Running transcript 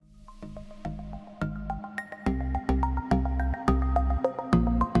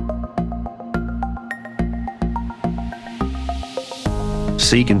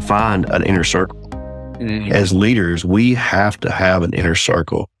seek and find an inner circle. As leaders, we have to have an inner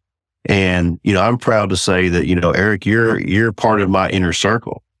circle. And, I'm proud to say that, Eric, you're part of my inner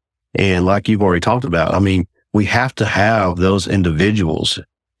circle. And like you've already talked about, we have to have those individuals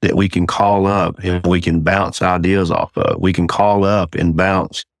that we can call up and we can bounce ideas off of. We can call up and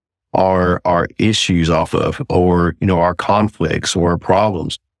bounce our issues off of, or, our conflicts or our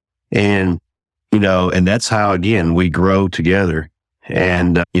problems. And, and that's how, again, we grow together.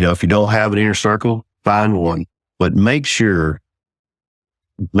 And, if you don't have an inner circle, find one, but make sure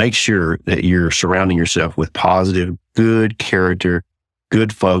that you're surrounding yourself with positive, good character,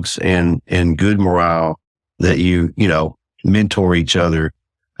 good folks, and good morale, that you mentor each other,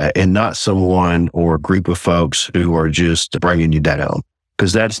 and not someone or a group of folks who are just bringing you down,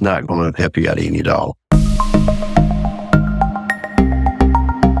 because that's not going to help you out any at all.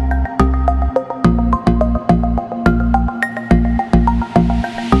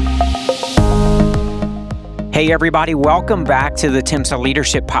 Hey everybody, welcome back to the TEMSEA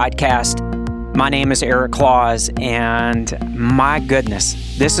Leadership Podcast. My name is Eric Claus, and my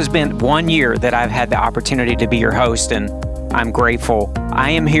goodness, this has been 1 year that I've had the opportunity to be your host, and I'm grateful.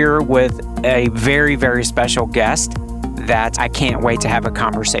 I am here with a very, very special guest that I can't wait to have a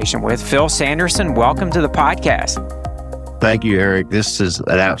conversation with. Phil Sanderson, welcome to the podcast. Thank you, Eric. This is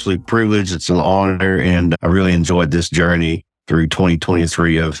an absolute privilege. It's an honor, and I really enjoyed this journey through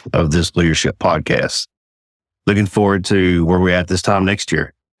 2023 of this leadership podcast. Looking forward to where we're at this time next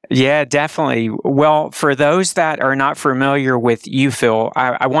year. Yeah, definitely. Well, for those that are not familiar with you, Phil,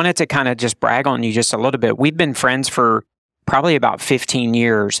 I wanted to kind of just brag on you just a little bit. We've been friends for probably about 15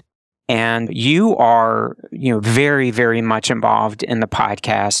 years, and you are, very, very much involved in the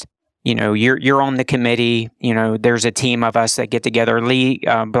podcast. You're on the committee. There's a team of us that get together. Lee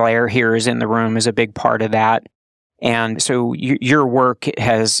Blair here is in the room, is a big part of that. And so your work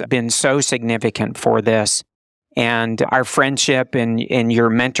has been so significant for this. And our friendship and your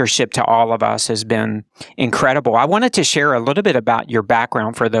mentorship to all of us has been incredible. I wanted to share a little bit about your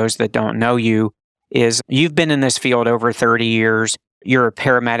background for those that don't know you. Is you've been in this field over 30 years. You're a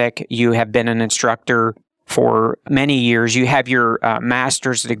paramedic. You have been an instructor for many years. You have your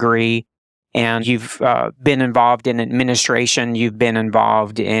master's degree, and you've been involved in administration. You've been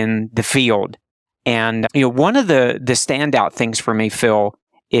involved in the field. And one of the standout things for me, Phil,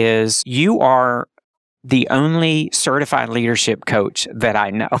 is you are the only certified leadership coach that I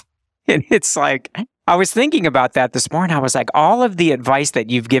know. And it's like, I was thinking about that this morning. I was like, all of the advice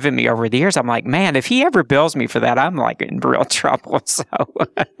that you've given me over the years, I'm like, man, if he ever bills me for that, I'm like in real trouble. So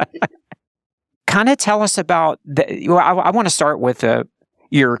kind of tell us about I want to start with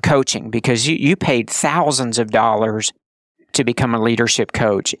your coaching, because you paid thousands of dollars to become a leadership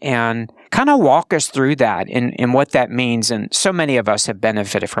coach, and kind of walk us through that and what that means. And so many of us have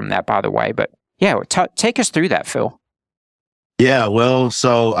benefited from that, by the way, but yeah, take us through that, Phil. Yeah, well,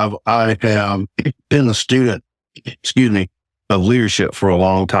 so I have been a student, of leadership for a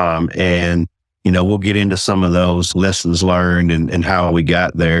long time, and we'll get into some of those lessons learned and how we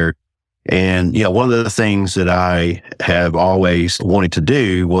got there. And one of the things that I have always wanted to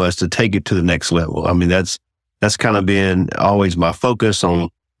do was to take it to the next level. That's kind of been always my focus on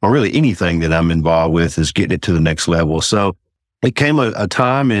really anything that I'm involved with, is getting it to the next level. So it came a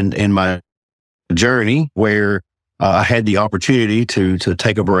time in my journey where I had the opportunity to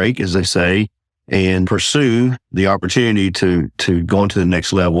take a break, as they say, and pursue the opportunity to go into the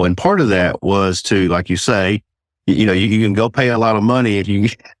next level. And part of that was to, like you say, you can go pay a lot of money and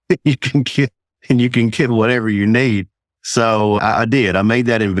you can get whatever you need. So I did. I made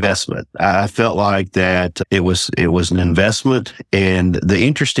that investment. I felt like that it was an investment. And the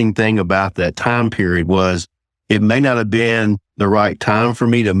interesting thing about that time period was it may not have been the right time for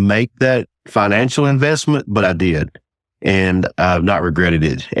me to make that financial investment, but I did. And I've not regretted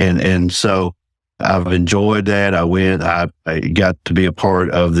it. And so I've enjoyed that. I got to be a part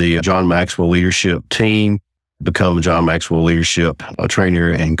of the John Maxwell leadership team, become a John Maxwell leadership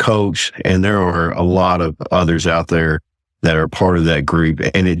trainer and coach. And there are a lot of others out there that are part of that group.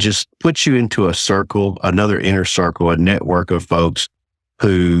 And it just puts you into a circle, another inner circle, a network of folks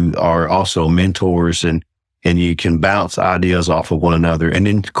who are also mentors, and you can bounce ideas off of one another. And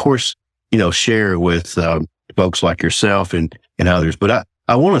then, of course, share with folks like yourself and others. But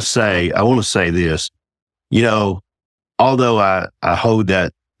I want to say this, although I hold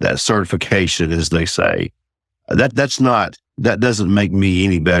that certification, as they say, that doesn't make me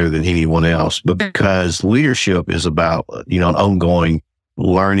any better than anyone else, but because leadership is about, an ongoing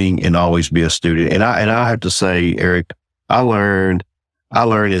learning and always be a student. And I have to say, Eric, I learned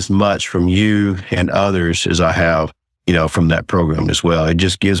as much from you and others as I have from that program as well. It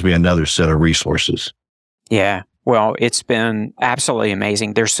just gives me another set of resources. Yeah. Well, it's been absolutely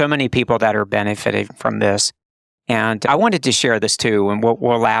amazing. There's so many people that are benefiting from this. And I wanted to share this too, and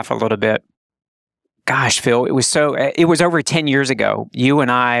we'll laugh a little bit. Gosh, Phil, it was over 10 years ago. You and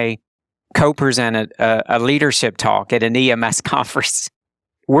I co-presented a leadership talk at an EMS conference.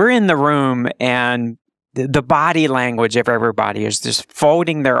 We're in the room, and the body language of everybody is just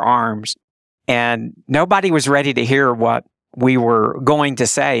folding their arms, and nobody was ready to hear what we were going to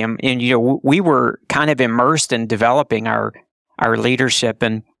say. And we were kind of immersed in developing our leadership.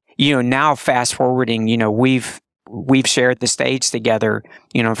 And, now fast forwarding, we've shared the stage together,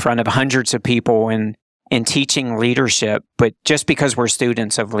 in front of hundreds of people and teaching leadership, but just because we're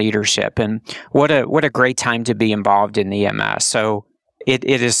students of leadership. And what a great time to be involved in EMS. So it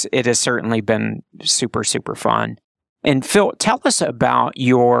has certainly been super, super fun. And Phil, tell us about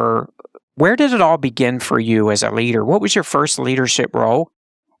where did it all begin for you as a leader? What was your first leadership role?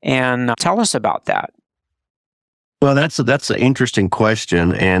 And tell us about that. Well, that's an interesting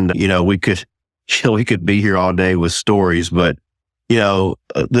question. And, we could be here all day with stories, but the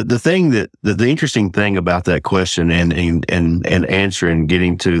interesting thing about that question and answering,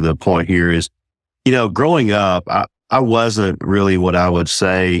 getting to the point here is, growing up, I wasn't really what I would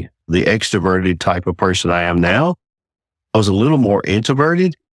say the extroverted type of person I am now. I was a little more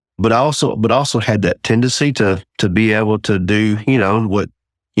introverted, but also had that tendency to be able to do, what,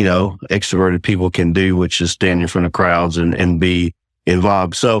 extroverted people can do, which is stand in front of crowds and be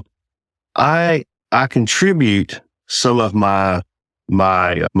involved. So I contribute some of my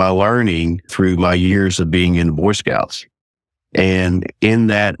learning through my years of being in the Boy Scouts. And in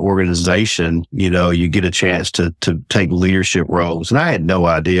that organization, you get a chance to take leadership roles. And I had no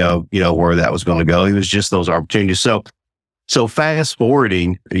idea, where that was going to go. It was just those opportunities. So fast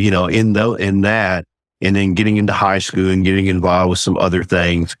forwarding, in that, and then getting into high school and getting involved with some other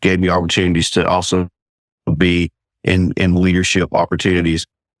things gave me opportunities to also be in leadership opportunities.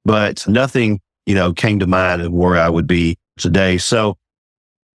 But nothing, came to mind of where I would be today. So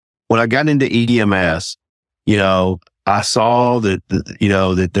when I got into EMS, I saw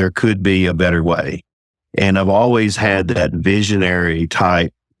that there could be a better way. And I've always had that visionary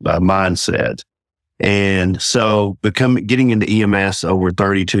type mindset. And so getting into EMS over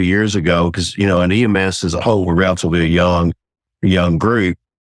 32 years ago, because, an EMS as a whole, we're relatively a young group,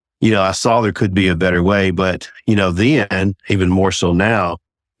 I saw there could be a better way. But, then, even more so now,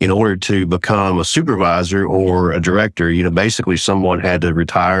 in order to become a supervisor or a director, basically someone had to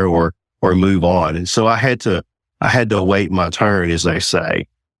retire or move on. And so I had to wait my turn, as they say.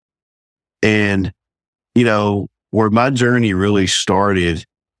 And, where my journey really started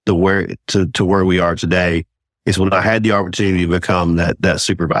to where we are today is when I had the opportunity to become that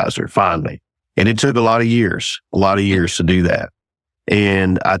supervisor finally. And it took a lot of years to do that.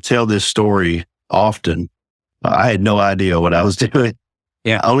 And I tell this story often. I had no idea what I was doing.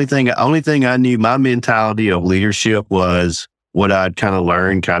 Yeah. Only thing I knew, my mentality of leadership was what I'd kind of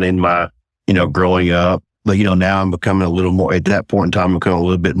learned in my, growing up. But, now I'm becoming a little more, at that point in time, I'm becoming a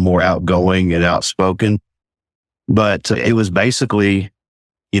little bit more outgoing and outspoken. But it was basically,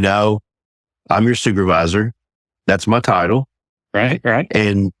 I'm your supervisor. That's my title. Right.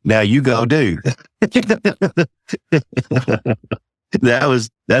 And now you go do. That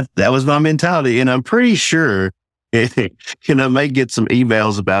was my mentality. And I'm pretty sure, I may get some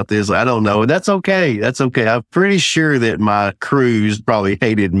emails about this. I don't know. That's okay. I'm pretty sure that my crews probably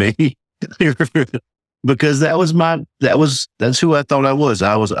hated me because that's who I thought I was.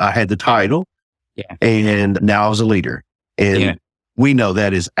 I had the title, and now I was a leader. And we know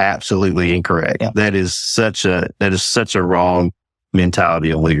that is absolutely incorrect. Yeah. That is such a wrong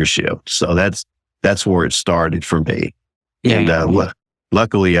mentality of leadership. So that's where it started for me. Yeah. And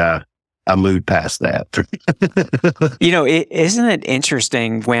luckily, I moved past that. Isn't it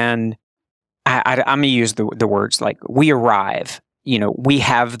interesting when I'm going to use the words like we arrive, we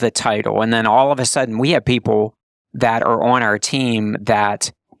have the title, and then all of a sudden we have people that are on our team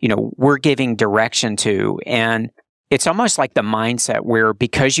that, we're giving direction to. And it's almost like the mindset where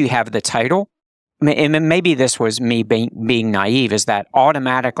because you have the title, and maybe this was me being naive, is that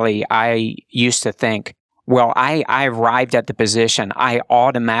automatically I used to think, well, I arrived at the position. I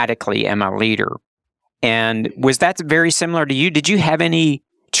automatically am a leader. And was that very similar to you? Did you have any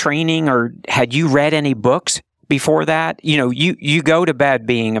training or had you read any books before that? You go to bed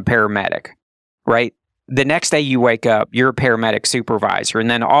being a paramedic, right? The next day you wake up, you're a paramedic supervisor. And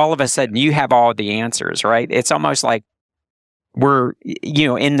then all of a sudden you have all the answers, right? It's almost like we're,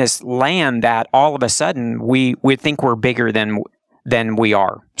 in this land that all of a sudden we think we're bigger than we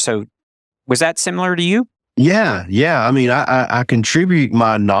are. So was that similar to you? Yeah. Yeah. I mean, I contribute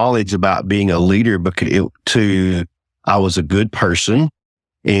my knowledge about being a leader because I was a good person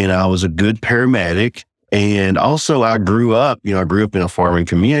and I was a good paramedic. And also I grew up in a farming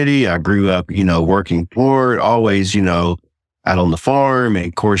community. I grew up, working for it, always, out on the farm. And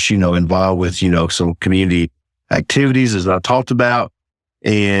of course, involved with, some community activities as I talked about.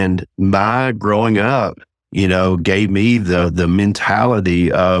 And my growing up, gave me the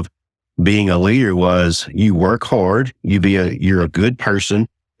mentality of being a leader was you work hard, you're a good person,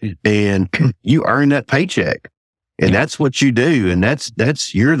 and you earn that paycheck. And that's what you do. And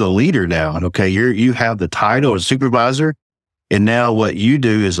that's you're the leader now. Okay. You have the title of supervisor. And now what you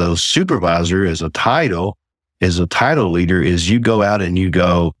do as a supervisor, as a title leader is you go out and you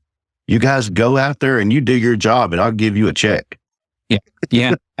guys go out there and you do your job and I'll give you a check. Yeah.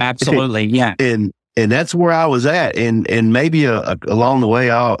 Yeah, absolutely. Yeah. And that's where I was at. And maybe along the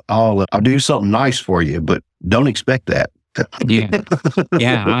way, I'll do something nice for you, but don't expect that. Yeah.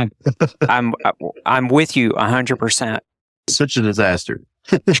 Yeah. I'm with you 100%. Such a disaster.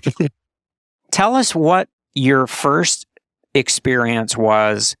 Tell us what your first experience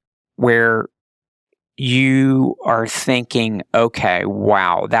was where you are thinking, okay,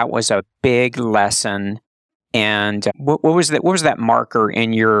 wow, that was a big lesson. And what was that marker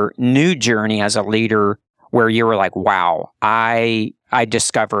in your new journey as a leader where you were like, wow, I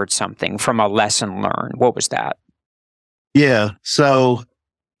discovered something from a lesson learned? What was that? Yeah. So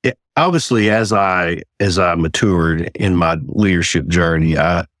obviously, as I matured in my leadership journey,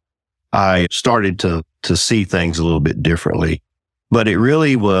 I started to see things a little bit differently. But it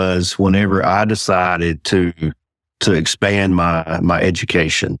really was whenever I decided to expand my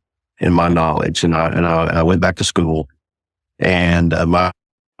education and my knowledge, and I went back to school, and my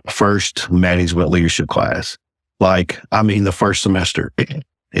first management leadership class, the first semester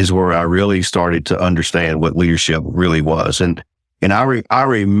is where I really started to understand what leadership really was. And I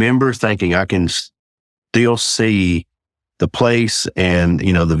remember thinking I can still see the place and,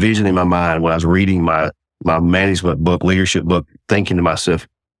 the vision in my mind when I was reading my management book, leadership book, thinking to myself,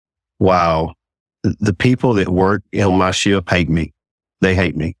 wow, the people that work on my ship hate me. They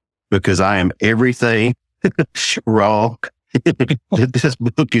hate me because I am everything wrong that this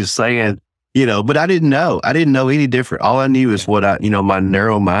book is saying. But I didn't know. I didn't know any different. All I knew is what my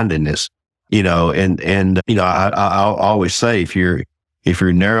narrow-mindedness, I'll always say if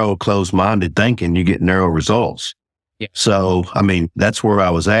you're narrow, closed-minded thinking, you get narrow results. Yeah. So, that's where I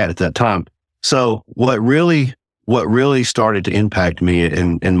was at that time. So what really started to impact me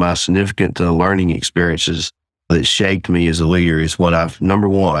in my significant learning experiences that shaped me as a leader is number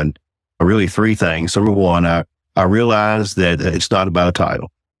one, really three things. Number one, I realized that it's not about a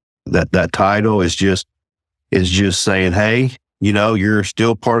title. That title is just saying, hey, you're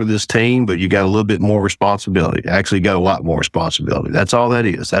still part of this team, but you got a little bit more responsibility. Actually, got a lot more responsibility. That's all that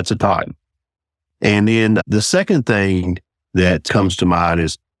is. That's a title. And then the second thing that comes to mind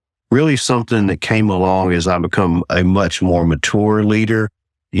is really something that came along as I become a much more mature leader.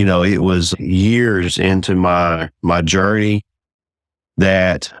 It was years into my journey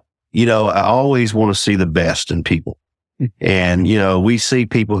that, I always want to see the best in people. And, we see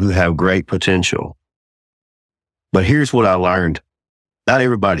people who have great potential. But here's what I learned. Not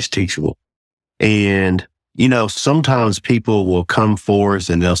everybody's teachable. And, sometimes people will come forth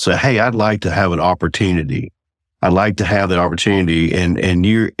and they'll say, hey, I'd like to have an opportunity. I'd like to have that opportunity. And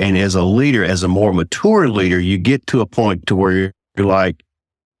as a leader, as a more mature leader, you get to a point to where you're like,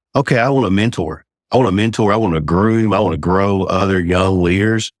 okay, I want to mentor. I want to groom. I want to grow other young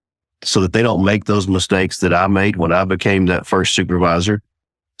leaders so that they don't make those mistakes that I made when I became that first supervisor.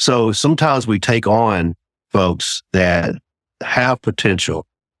 So sometimes we take on folks that have potential,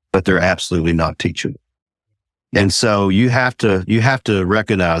 but they're absolutely not teachable. And so you have to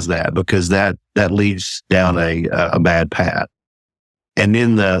recognize that because that leads down a bad path. And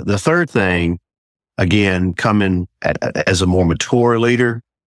then the third thing, again, coming as a more mature leader,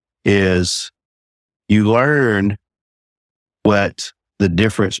 is you learn what the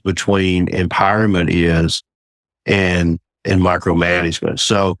difference between empowerment is and micromanagement.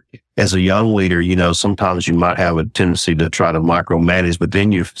 So as a young leader, sometimes you might have a tendency to try to micromanage, but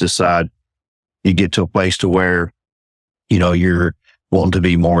then you decide you get to a place to where, you're wanting to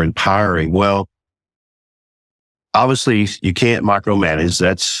be more empowering. Well, obviously you can't micromanage.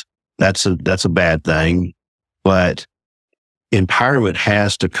 That's a bad thing, but empowerment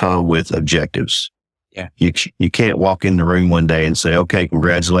has to come with objectives. Yeah. You can't walk in the room one day and say, okay,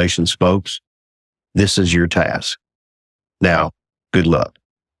 congratulations, folks. This is your task. Now, good luck.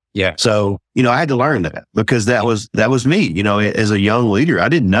 Yeah. So, I had to learn that because that was me, as a young leader. I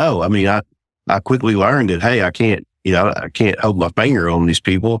didn't know. I quickly learned that, hey, I can't hold my finger on these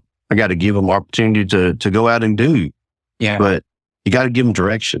people. I got to give them opportunity to go out and do. Yeah. But you got to give them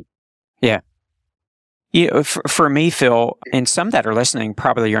direction. Yeah. For me, Phil, and some that are listening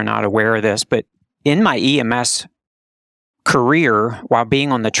probably are not aware of this, but in my EMS career, while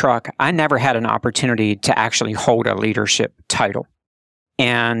being on the truck, I never had an opportunity to actually hold a leadership title.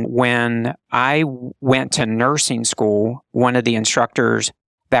 And when I went to nursing school, one of the instructors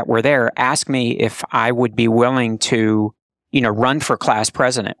that were there asked me if I would be willing to, run for class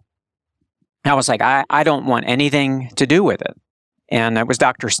president. I was like, I don't want anything to do with it. And it was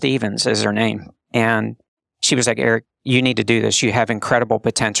Dr. Stevens is her name. And she was like, Eric, you need to do this. You have incredible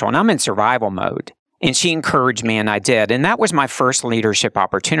potential. And I'm in survival mode. And she encouraged me, and I did. And that was my first leadership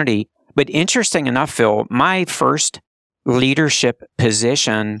opportunity. But interesting enough, Phil, my first leadership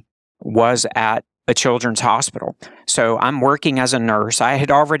position was at a children's hospital. So I'm working as a nurse. I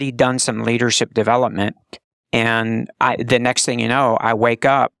had already done some leadership development. And the next thing you know, I wake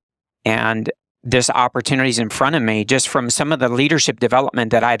up and this opportunity's in front of me just from some of the leadership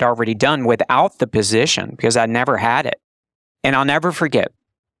development that I'd already done without the position because I never had it. And I'll never forget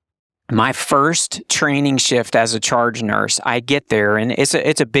my first training shift as a charge nurse. I get there and it's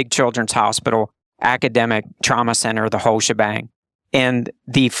a big children's hospital, academic trauma center, the whole shebang. And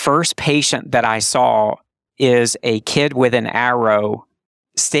the first patient that I saw is a kid with an arrow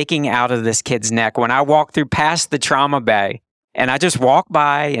sticking out of this kid's neck. When I walked through past the trauma bay, and I just walk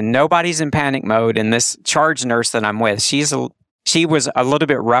by and nobody's in panic mode. And this charge nurse that I'm with, she was a little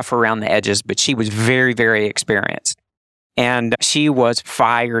bit rough around the edges, but she was very, very experienced. And she was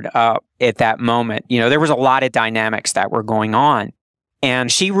fired up at that moment. There was a lot of dynamics that were going on.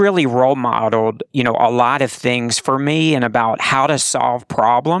 And she really role modeled, a lot of things for me and about how to solve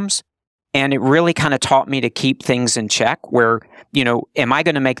problems. And it really kind of taught me to keep things in check where, am I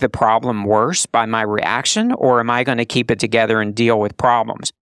going to make the problem worse by my reaction or am I going to keep it together and deal with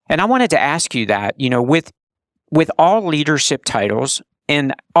problems? And I wanted to ask you that, with all leadership titles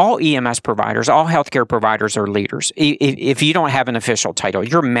and all EMS providers, all healthcare providers are leaders. If you don't have an official title,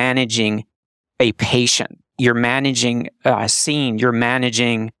 you're managing a patient, you're managing a scene, you're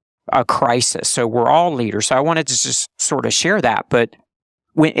managing a crisis. So we're all leaders. So I wanted to just sort of share that. But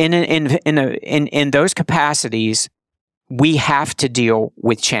in those capacities, we have to deal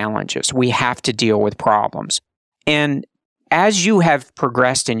with challenges. We have to deal with problems. And as you have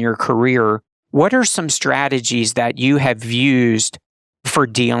progressed in your career, what are some strategies that you have used for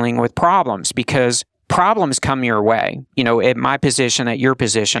dealing with problems? Because problems come your way. At my position, at your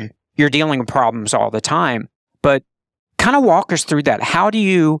position, you're dealing with problems all the time. But kind of walk us through that. How do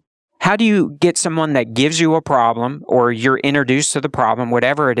you get someone that gives you a problem or you're introduced to the problem,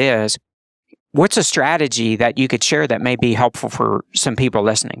 whatever it is? What's a strategy that you could share that may be helpful for some people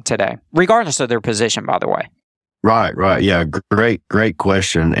listening today, regardless of their position, by the way? Right. Yeah. Great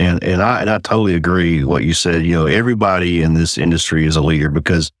question. And I totally agree with what you said. Everybody in this industry is a leader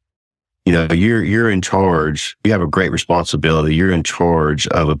because, you're in charge. You have a great responsibility. You're in charge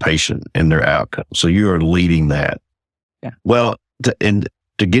of a patient and their outcome. So you are leading that. Yeah. Well,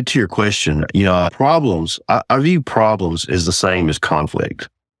 to get to your question, problems, I view problems as the same as conflict,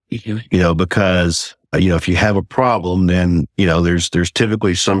 because, if you have a problem, then, there's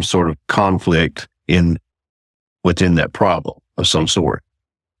typically some sort of conflict within that problem of some sort.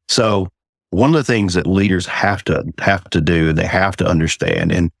 So one of the things that leaders have to do, they have to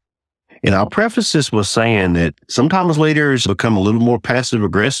understand, and I'll preface this with saying that sometimes leaders become a little more passive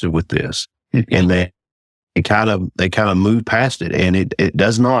aggressive with this, and they kind of move past it, and it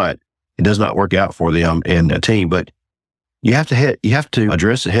does not work out for them in a team. But you have to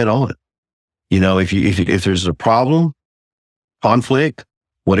address it head on. If there's a problem, conflict,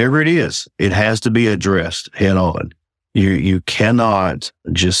 whatever it is, it has to be addressed head on. You cannot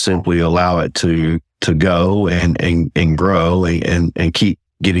just simply allow it to go and grow and keep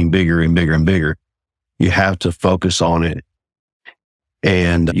getting bigger and bigger and bigger. You have to focus on it,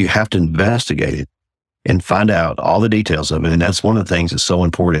 and you have to investigate it and find out all the details of it. And that's one of the things that's so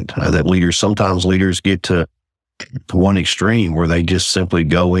important, that sometimes leaders get to one extreme where they just simply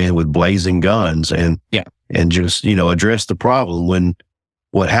go in with blazing guns and just, address the problem, when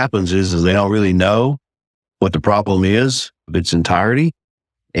what happens is they don't really know what the problem is of its entirety.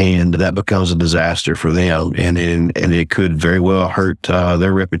 And that becomes a disaster for them. And it could very well hurt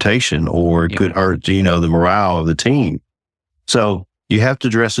their reputation, or it could hurt, the morale of the team. So you have to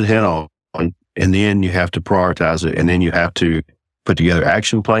address it head on, and then you have to prioritize it. And then you have to put together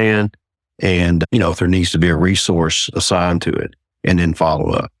action plan. And, if there needs to be a resource assigned to it, and then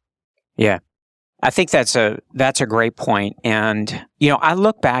follow up. Yeah. I think that's a great point. And, I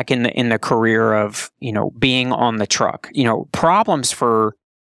look back in the career of, being on the truck, problems for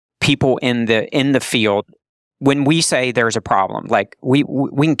people in the field. When we say there's a problem, like we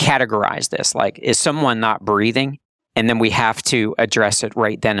can categorize this, like, is someone not breathing? And then we have to address it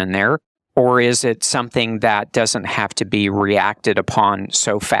right then and there. Or is it something that doesn't have to be reacted upon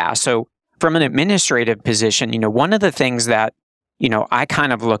so fast? So from an administrative position, one of the things that, I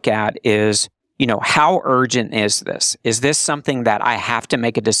kind of look at is, how urgent is this? Is this something that I have to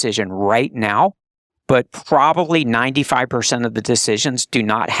make a decision right now? But probably 95% of the decisions do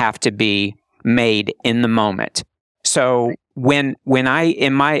not have to be made in the moment. So when I,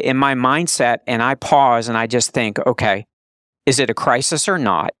 in my mindset, and I pause and I just think, okay, is it a crisis or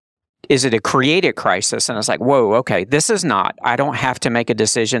not? Is it a created crisis? And it's like, whoa, okay, this is not. I don't have to make a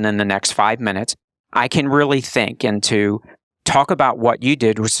decision in the next 5 minutes. I can really think and to talk about what you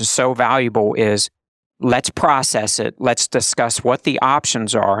did, which is so valuable, is let's process it. Let's discuss what the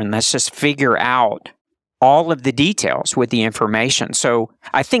options are, and let's just figure out all of the details with the information. So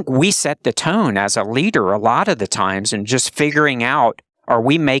I think we set the tone as a leader a lot of the times, and just figuring out, are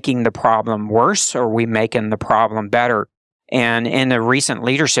we making the problem worse or are we making the problem better? And in a recent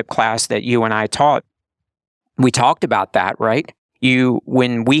leadership class that you and I taught, we talked about that, right?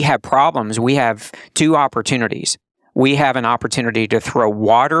 When we have problems, we have two opportunities. We have an opportunity to throw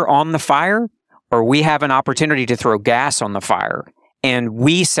water on the fire, or we have an opportunity to throw gas on the fire. And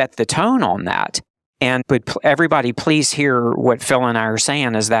we set the tone on that. But everybody, please hear what Phil and I are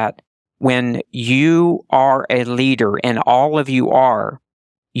saying, is that when you are a leader, and all of you are,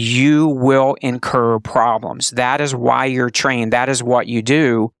 you will incur problems. That is why you're trained. That is what you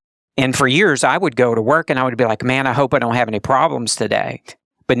do. And for years, I would go to work and I would be like, man, I hope I don't have any problems today.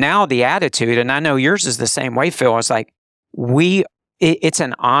 But now the attitude, and I know yours is the same way, Phil, is like, it's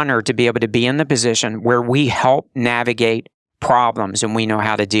an honor to be able to be in the position where we help navigate problems and we know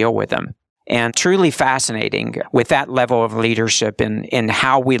how to deal with them. And truly fascinating with that level of leadership and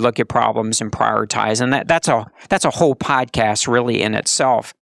how we look at problems and prioritize. And that's a whole podcast really in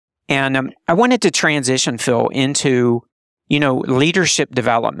itself. And I wanted to transition, Phil, into, leadership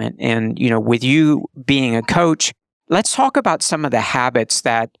development. And, with you being a coach, let's talk about some of the habits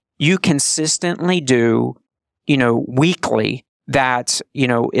that you consistently do, weekly, that,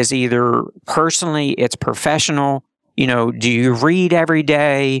 is either personally, it's professional. Do you read every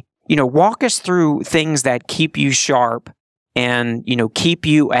day? Walk us through things that keep you sharp and, keep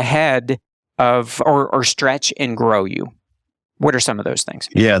you ahead of or stretch and grow you. What are some of those things?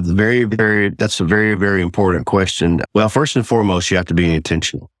 Yeah, that's a very, very important question. Well, first and foremost, you have to be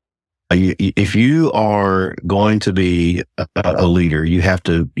intentional. If you are going to be a leader, you have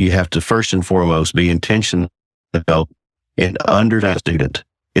to first and foremost be intentional and under that student.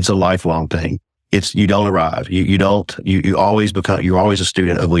 It's a lifelong thing. You don't arrive. You always you're always a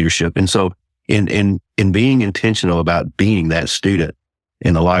student of leadership. And so in being intentional about being that student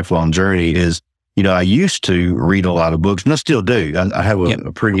in the lifelong journey is, I used to read a lot of books, and I still do. I have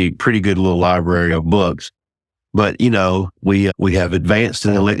a pretty good little library of books. But, we have advanced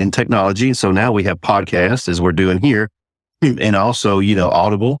in technology. And so now we have podcasts, as we're doing here. And also,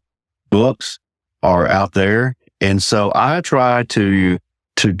 Audible books are out there. And so I try to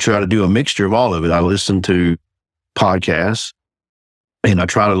do a mixture of all of it. I listen to podcasts, and I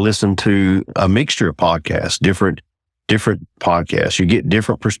try to listen to a mixture of podcasts, different podcasts. You get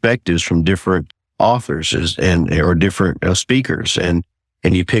different perspectives from different authors or different speakers, and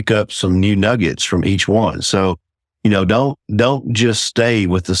you pick up some new nuggets from each one. So, don't just stay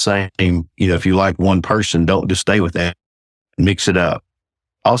with the same, if you like one person, don't just stay with that, mix it up.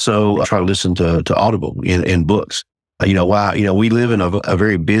 Also, I try to listen to Audible in books. We live in a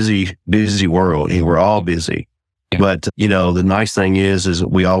very busy world, and we're all busy. Yeah. But, the nice thing is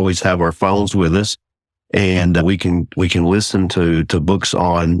we always have our phones with us, and we can listen to books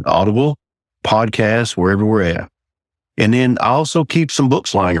on Audible, podcasts, wherever we're at. And then I also keep some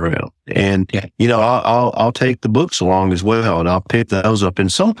books lying around, and, I'll take the books along as well, and I'll pick those up.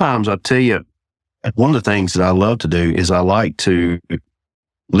 And sometimes I'll tell you, one of the things that I love to do is I like to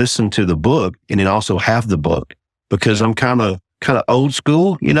listen to the book and then also have the book, because I'm kind of old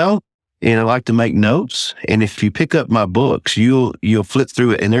school, and I like to make notes. And if you pick up my books, you'll flip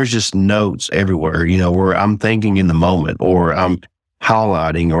through it, and there's just notes everywhere, where I'm thinking in the moment, or I'm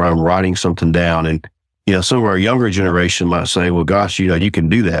highlighting, or I'm writing something down. And, some of our younger generation might say, well, gosh, you can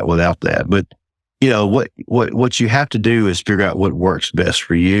do that without that. But, what you have to do is figure out what works best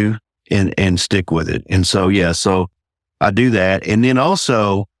for you and stick with it. And so, so I do that. And then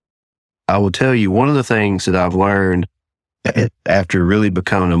also, I will tell you, one of the things that I've learned after really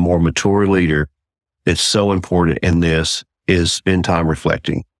becoming a more mature leader that's so important in this is spend time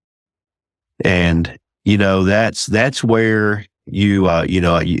reflecting. And, that's where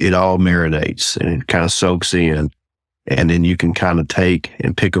it all marinates and it kind of soaks in. And then you can kind of take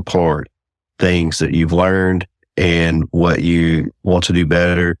and pick apart things that you've learned and what you want to do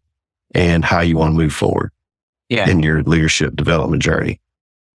better and how you want to move forward in your leadership development journey.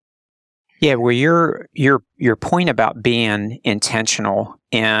 Yeah, well, your point about being intentional,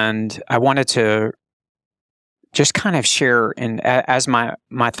 and I wanted to just kind of share, and as my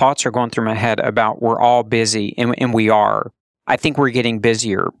thoughts are going through my head about we're all busy, and we are. I think we're getting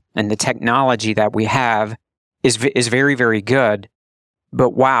busier, and the technology that we have is very, very good.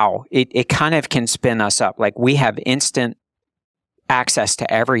 But wow, it kind of can spin us up. Like we have instant access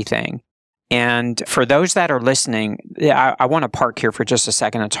to everything. And for those that are listening, I want to park here for just a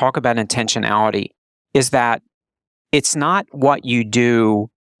second and talk about intentionality, is that it's not what you do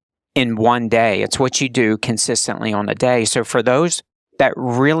in one day. It's what you do consistently on a day. So for those that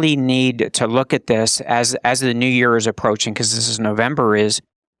really need to look at this as the new year is approaching, because this is November, is,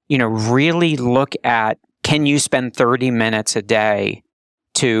 really look at, can you spend 30 minutes a day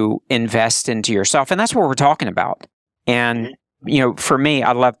to invest into yourself? And that's what we're talking about. And, for me,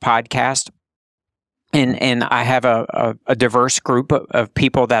 I love podcasts. And I have a diverse group of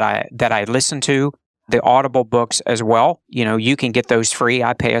people that I listen to, the Audible books as well. You can get those free.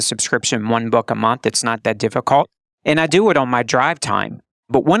 I pay a subscription, 1 book a month. It's not that difficult. And I do it on my drive time.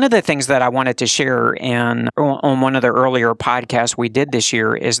 But one of the things that I wanted to share on one of the earlier podcasts we did this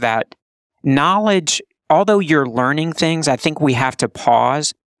year is that knowledge, although you're learning things, I think we have to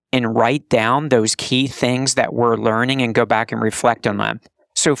pause and write down those key things that we're learning and go back and reflect on them.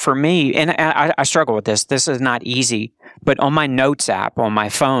 So for me, and I struggle with this. This is not easy, but on my notes app on my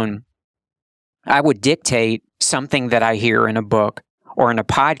phone, I would dictate something that I hear in a book or in a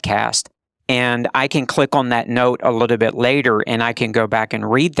podcast, and I can click on that note a little bit later and I can go back and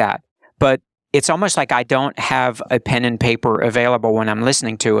read that. But it's almost like I don't have a pen and paper available when I'm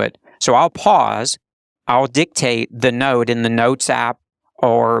listening to it. So I'll pause, I'll dictate the note in the notes app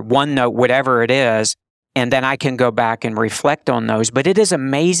or OneNote, whatever it is, and then I can go back and reflect on those. But it is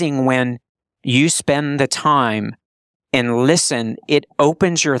amazing when you spend the time and listen, it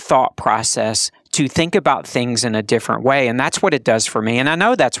opens your thought process to think about things in a different way. And that's what it does for me. And I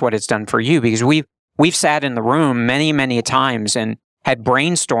know that's what it's done for you, because we've sat in the room many, many times and had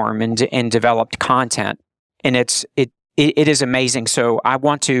brainstorm and developed content. And it is amazing. So I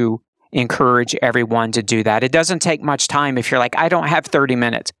want to encourage everyone to do that. It doesn't take much time. If you're like, I don't have 30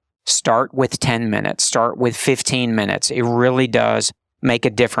 minutes, start with 10 minutes, start with 15 minutes. It really does make a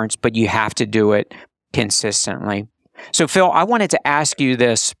difference, but you have to do it consistently. So Phil, I wanted to ask you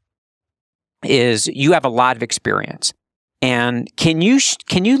this, is you have a lot of experience, and can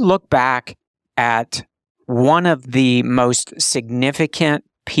you look back at one of the most significant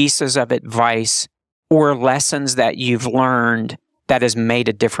pieces of advice or lessons that you've learned that has made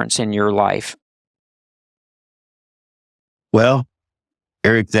a difference in your life? Well,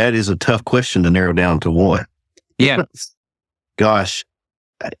 Eric, that is a tough question to narrow down to one. Yeah. Gosh,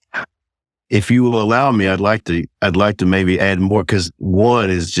 if you will allow me, I'd like to maybe add more, because one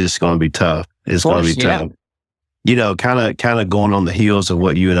is just going to be tough. It's going to be tough. Kind of going on the heels of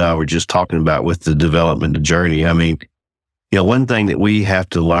what you and I were just talking about with the development of journey. I mean, one thing that we have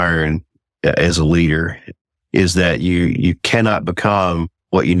to learn as a leader is that you cannot become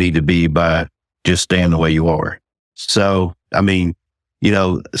what you need to be by just staying the way you are. So, I mean,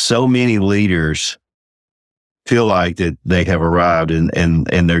 so many leaders feel like that they have arrived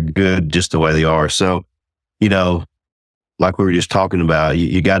and they're good just the way they are. So, like we were just talking about,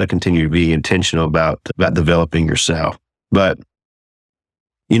 you got to continue to be intentional about developing yourself. But,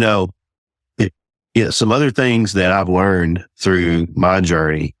 some other things that I've learned through my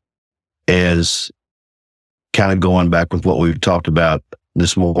journey is kind of going back with what we've talked about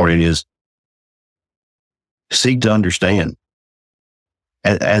this morning is seek to understand.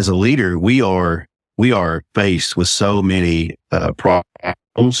 As a leader, we are faced with so many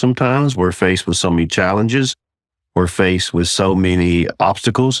problems. Sometimes we're faced with so many challenges. We're faced with so many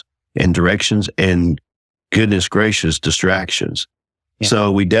obstacles and directions and, goodness gracious, distractions. Yeah.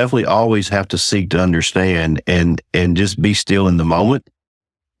 So we definitely always have to seek to understand and just be still in the moment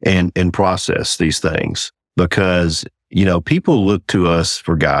and process these things, because, people look to us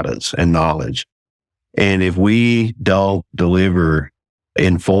for guidance and knowledge. And if we don't deliver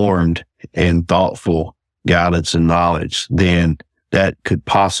informed and thoughtful guidance and knowledge, then that could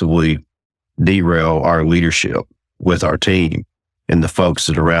possibly derail our leadership with our team and the folks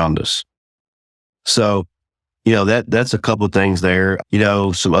that are around us. So, that's a couple of things there.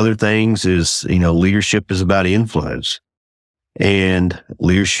 Some other things is, leadership is about influence, and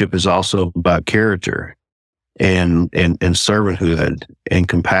leadership is also about character and servanthood and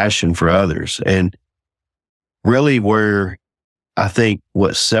compassion for others. And really where I think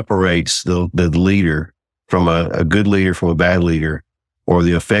what separates the leader from a good leader from a bad leader, or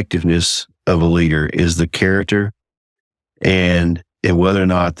the effectiveness of a leader, is the character and whether or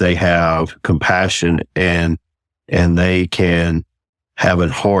not they have compassion and they can have a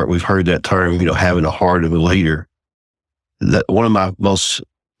heart. We've heard that term, having a heart of a leader. That one of my most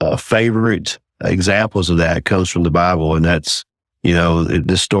favorite examples of that comes from the Bible, and that's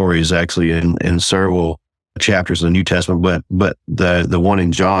this story is actually in several chapters of the New Testament, but the one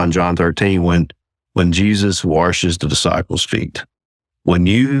in John 13, when Jesus washes the disciples' feet. When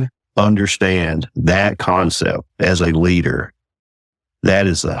you understand that concept as a leader, that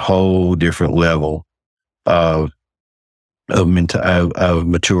is a whole different level of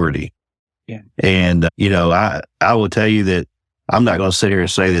maturity. Yeah. And, I will tell you that I'm not going to sit here and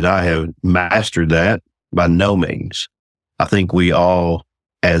say that I have mastered that, by no means. I think we all,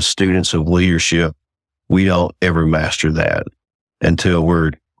 as students of leadership, we don't ever master that until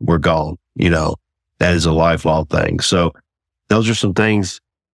we're gone. That is a lifelong thing. So those are some things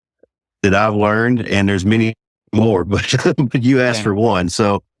that I've learned, and there's many more, but you asked for one.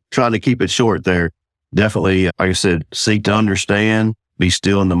 So trying to keep it short there. Definitely, like I said, seek to understand, be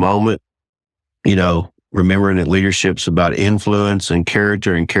still in the moment, remembering that leadership's about influence and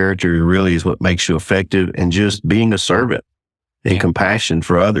character really is what makes you effective, and just being a servant and compassion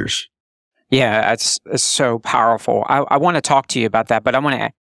for others. Yeah, it's so powerful. I want to talk to you about that, but I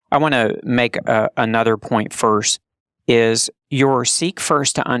want to make another point first. Is your seek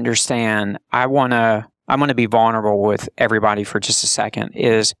first to understand. I want to be vulnerable with everybody for just a second.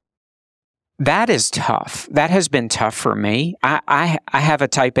 That is tough. That has been tough for me. I have a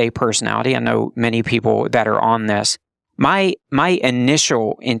type A personality. I know many people that are on this. My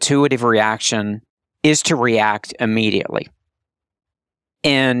initial intuitive reaction is to react immediately.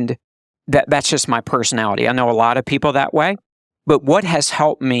 And that's just my personality. I know a lot of people that way. But what has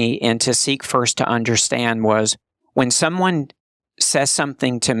helped me and to seek first to understand was when someone says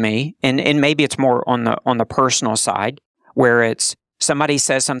something to me, and maybe it's more on the personal side, where it's somebody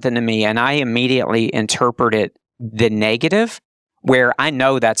says something to me and I immediately interpret it the negative, where I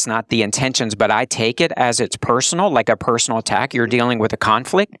know that's not the intentions, but I take it as it's personal, like a personal attack. You're dealing with a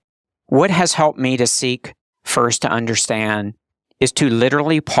conflict. What has helped me to seek first to understand is to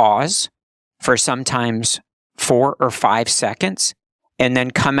literally pause for sometimes 4 or 5 seconds and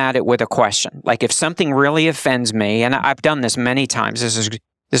then come at it with a question. Like if something really offends me, and I've done this many times,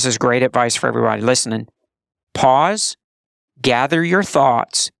 this is great advice for everybody listening. Pause, gather your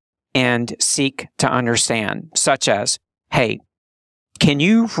thoughts, and seek to understand, such as, hey, can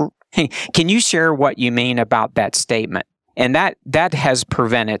you share what you mean about that statement? And that has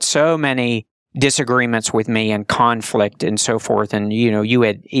prevented so many disagreements with me and conflict and so forth. And, you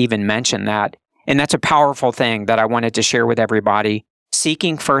had even mentioned that. And that's a powerful thing that I wanted to share with everybody.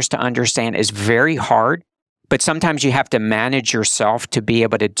 Seeking first to understand is very hard, but sometimes you have to manage yourself to be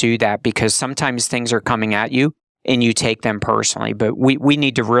able to do that, because sometimes things are coming at you and you take them personally. But we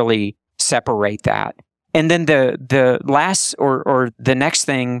need to really separate that. And then the last or the next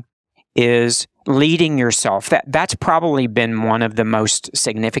thing is leading yourself. That's probably been one of the most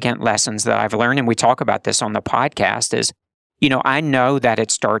significant lessons that I've learned. And we talk about this on the podcast is, I know that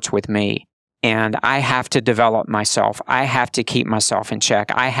it starts with me. And I have to develop myself. I have to keep myself in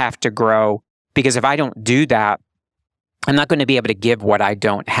check. I have to grow, because if I don't do that, I'm not going to be able to give what I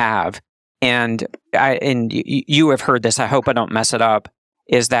don't have. And you have heard this, I hope I don't mess it up,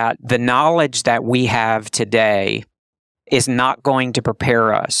 is that the knowledge that we have today is not going to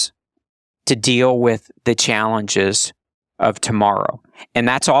prepare us to deal with the challenges of tomorrow. And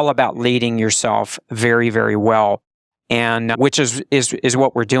that's all about leading yourself very, very well. And which is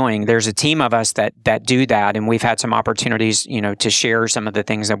what we're doing. There's a team of us that do that, and we've had some opportunities, to share some of the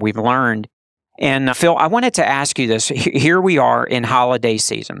things that we've learned. And Phil, I wanted to ask you this. Here we are in holiday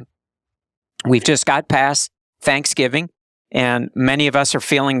season. We've just got past Thanksgiving, and many of us are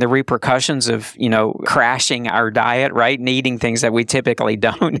feeling the repercussions of, crashing our diet, right? And eating things that we typically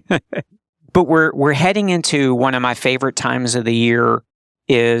don't. But we're heading into one of my favorite times of the year,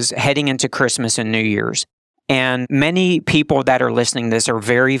 is heading into Christmas and New Year's. And many people that are listening to this are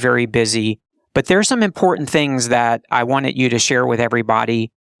very, very busy. But there's some important things that I wanted you to share with everybody,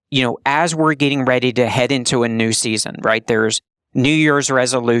 as we're getting ready to head into a new season, right? There's New Year's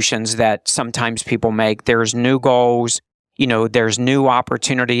resolutions that sometimes people make. There's new goals, there's new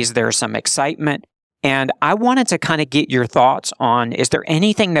opportunities. There's some excitement. And I wanted to kind of get your thoughts on, is there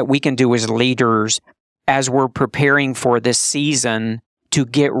anything that we can do as leaders as we're preparing for this season to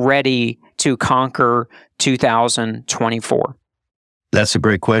get ready to conquer 2024? That's a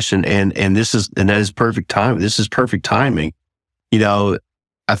great question. And that is perfect time. This is perfect timing. I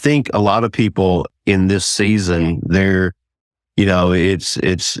think a lot of people in this season,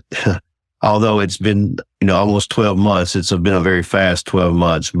 it's although it's been, almost 12 months, it's been a very fast 12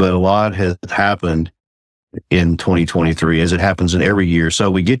 months, but a lot has happened in 2023 as it happens in every year. So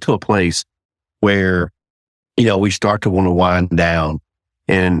we get to a place where, we start to want to wind down.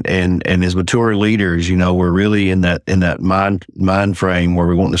 And as mature leaders, we're really in that mind frame where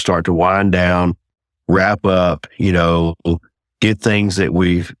we want to start to wind down, wrap up, get things that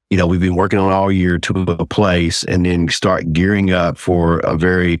we've been working on all year to a place, and then start gearing up for a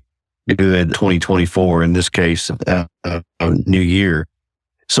very good 2024, in this case, a new year.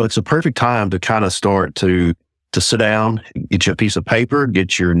 So it's a perfect time to kind of start to sit down, get your piece of paper,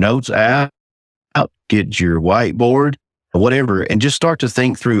 get your notes out, get your whiteboard, whatever, and just start to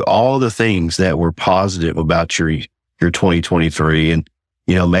think through all the things that were positive about your 2023. And,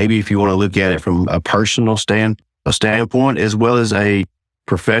 maybe if you want to look at it from a personal standpoint, as well as a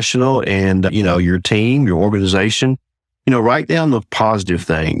professional and, your team, your organization, write down the positive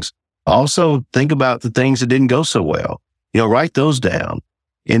things. Also think about the things that didn't go so well, write those down,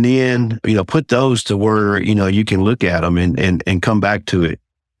 and then, put those to where, you can look at them and come back to it.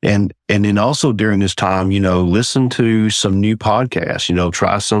 And then also during this time, listen to some new podcasts,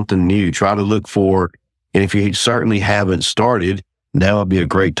 try something new, try to look for, and if you certainly haven't started, that would be a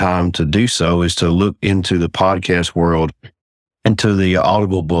great time to do so, is to look into the podcast world, into the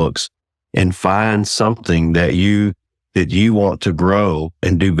Audible books, and find something that you want to grow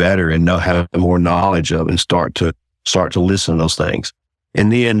and do better and have more knowledge of, and start to listen to those things.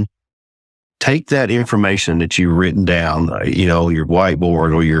 And then take that information that you've written down, your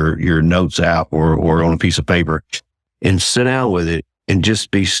whiteboard or your notes app or on a piece of paper, and sit down with it and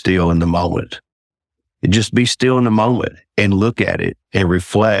just be still in the moment. And just be still in the moment and look at it and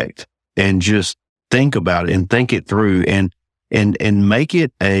reflect and just think about it and think it through and make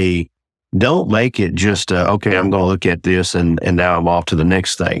it don't make it just okay, I'm going to look at this and now I'm off to the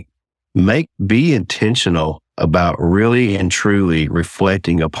next thing. Be intentional about really and truly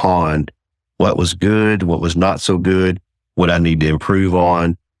reflecting upon what was good, what was not so good, what I need to improve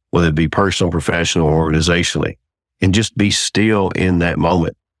on, whether it be personal, professional, or organizationally, and just be still in that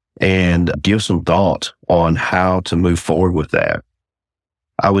moment and give some thought on how to move forward with that.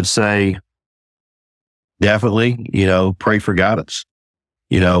 I would say definitely, pray for guidance.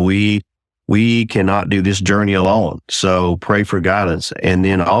 We cannot do this journey alone. So pray for guidance. And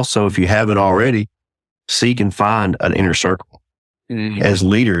then also, if you haven't already, seek and find an inner circle. Mm-hmm. As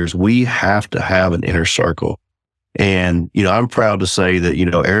leaders, we have to have an inner circle. And, I'm proud to say that,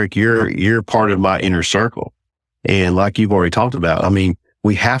 Eric, you're part of my inner circle. And like you've already talked about,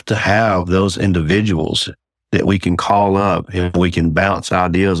 we have to have those individuals that we can call up and we can bounce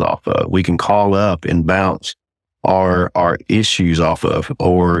ideas off of. We can call up and bounce our issues off of,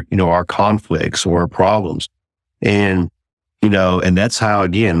 or, our conflicts or our problems. And, and that's how,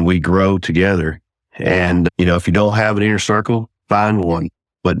 again, we grow together. And, if you don't have an inner circle, find one,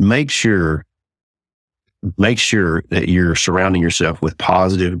 but make sure that you're surrounding yourself with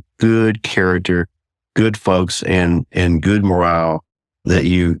positive, good character, good folks, and good morale, that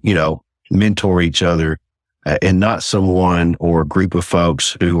you mentor each other, and not someone or a group of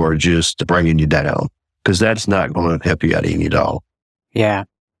folks who are just bringing you down, because that's not going to help you out any at all. Yeah.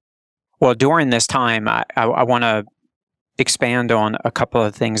 Well, during this time, I want to expand on a couple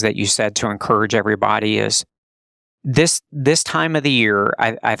of things that you said to encourage everybody. Is this time of the year,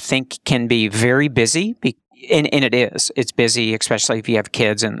 I think, can be very busy, and it is. It's busy, especially if you have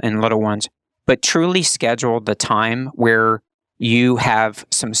kids and little ones. But truly schedule the time where you have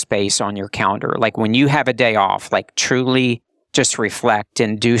some space on your calendar. Like when you have a day off, like truly just reflect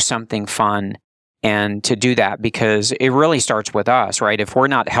and do something fun. And to do that, because it really starts with us, right? If we're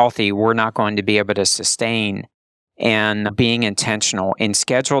not healthy, we're not going to be able to sustain. And being intentional and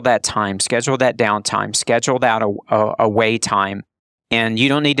schedule that time, schedule that downtime, schedule that away time. And you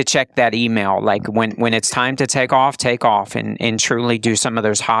don't need to check that email. Like when it's time to take off and truly do some of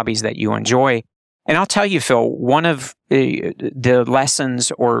those hobbies that you enjoy. And I'll tell you, Phil, one of the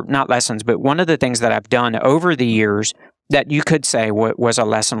lessons, or not lessons, but one of the things that I've done over the years that you could say was a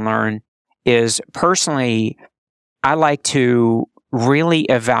lesson learned is, personally, I like to really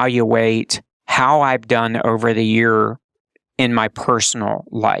evaluate how I've done over the year in my personal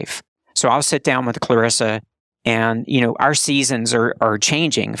life. So I'll sit down with Clarissa And, our seasons are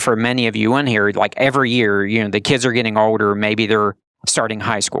changing for many of you in here. Like every year, the kids are getting older. Maybe they're starting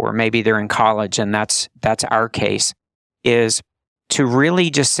high school or maybe they're in college. And that's our case, is to really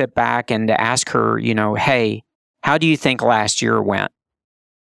just sit back and to ask her, hey, how do you think last year went?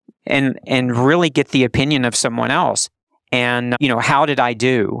 And really get the opinion of someone else. And, how did I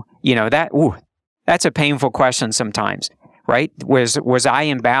do? That's a painful question sometimes, right? Was I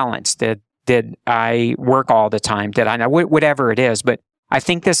imbalanced? Did I work all the time? Did I know? Whatever it is. But I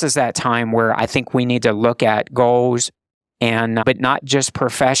think this is that time where I think we need to look at goals, but not just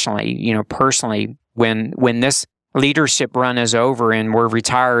professionally, personally, when this leadership run is over and we're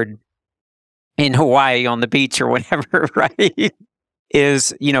retired in Hawaii on the beach or whatever, right?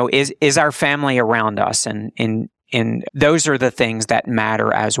 Is our family around us? And those are the things that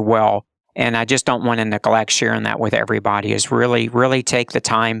matter as well. And I just don't want to neglect sharing that with everybody, is really, really take the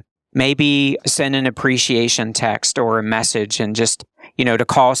time. Maybe send an appreciation text or a message and just, to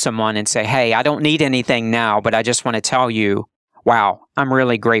call someone and say, hey, I don't need anything now, but I just want to tell you, wow, I'm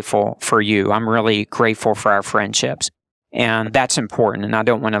really grateful for you. I'm really grateful for our friendships. And that's important. And I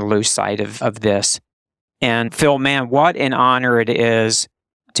don't want to lose sight of this. And Phil, man, what an honor it is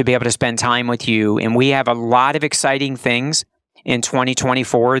to be able to spend time with you. And we have a lot of exciting things in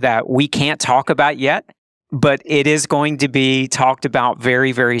 2024 that we can't talk about yet, but it is going to be talked about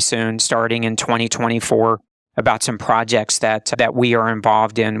very, very soon, starting in 2024, about some projects that we are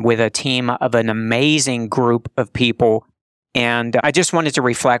involved in with a team of an amazing group of people. And I just wanted to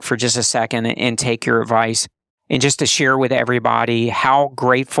reflect for just a second and take your advice and just to share with everybody how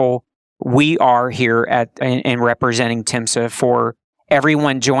grateful we are here in representing TEMSEA for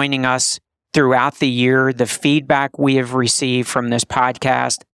everyone joining us throughout the year. The feedback we have received from this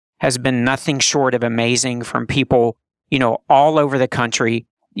podcast has been nothing short of amazing, from people, all over the country,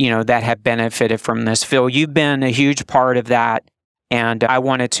 that have benefited from this. Phil, you've been a huge part of that. And I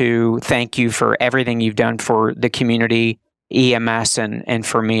wanted to thank you for everything you've done for the community, EMS, and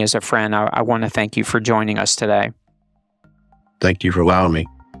for me as a friend. I want to thank you for joining us today. Thank you for allowing me.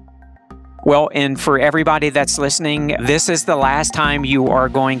 Well, and for everybody that's listening, this is the last time you are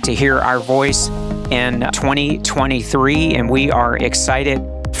going to hear our voice in 2023, and we are excited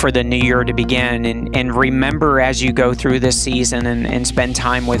for the new year to begin. And remember, as you go through this season and spend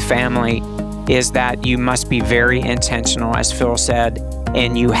time with family, is that you must be very intentional, as Phil said,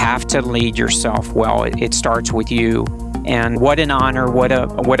 and you have to lead yourself well. It starts with you. And what an honor, what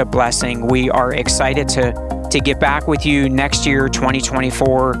a blessing. We are excited to get back with you next year,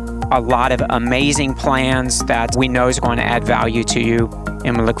 2024. A lot of amazing plans that we know is going to add value to you.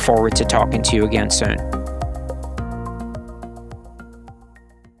 And we look forward to talking to you again soon.